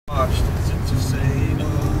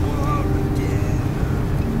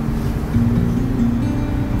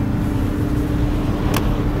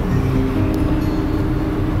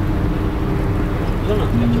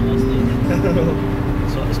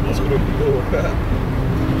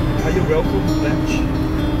Are you welcome, bitch?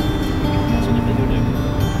 That's on the video now.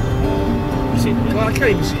 You see the video? Well, I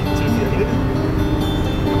can't even see the TV anyway.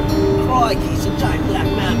 Crikey, it's a Jack Black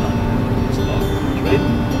Mamba. It's a lot. You ready?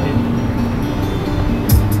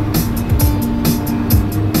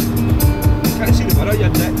 Can't see the mirror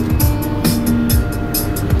yet, Dick.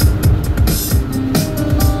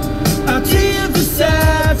 Our tears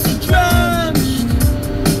are drenched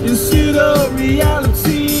in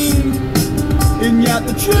pseudo-reality, and yet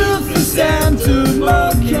the truth is entered.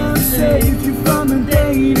 More can save you from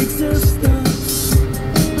mundane existence.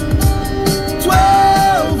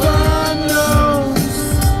 12 unknowns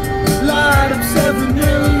light up 7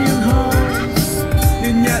 million homes,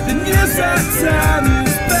 and yet the news at 10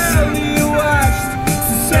 is barely watched. It's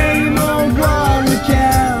the same old war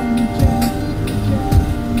again.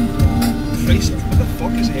 Christ, what the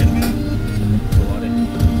fuck is ahead of me?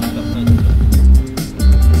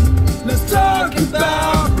 Let's talk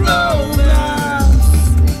about romance.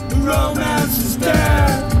 Romance is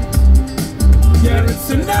dead. Yeah, it's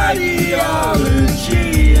an ideology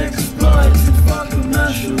exploited for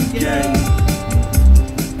commercial gain.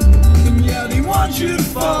 And yeah, they want you to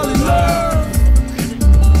fall in love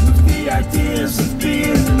with the ideas of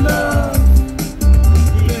being in love,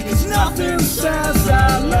 because nothing says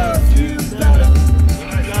I love you better.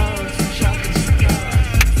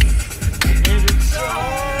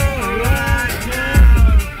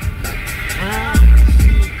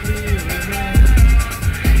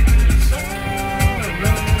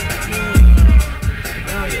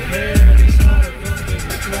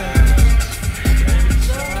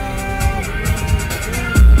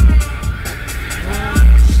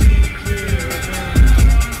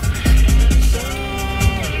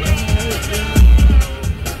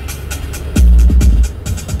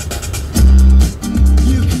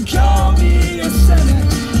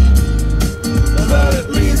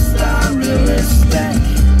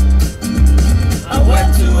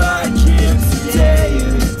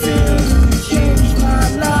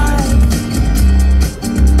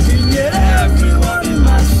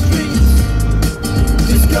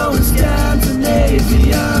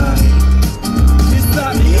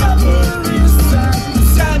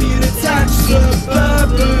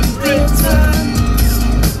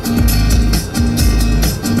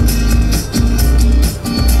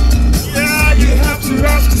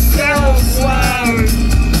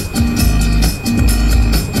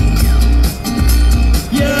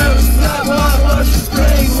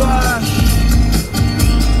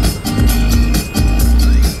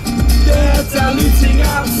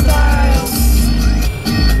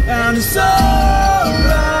 And it's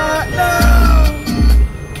alright now,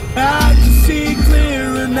 I can see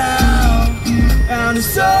clearer now. And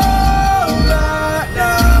it's alright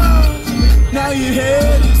now, now your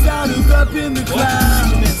head is out of up in the clouds.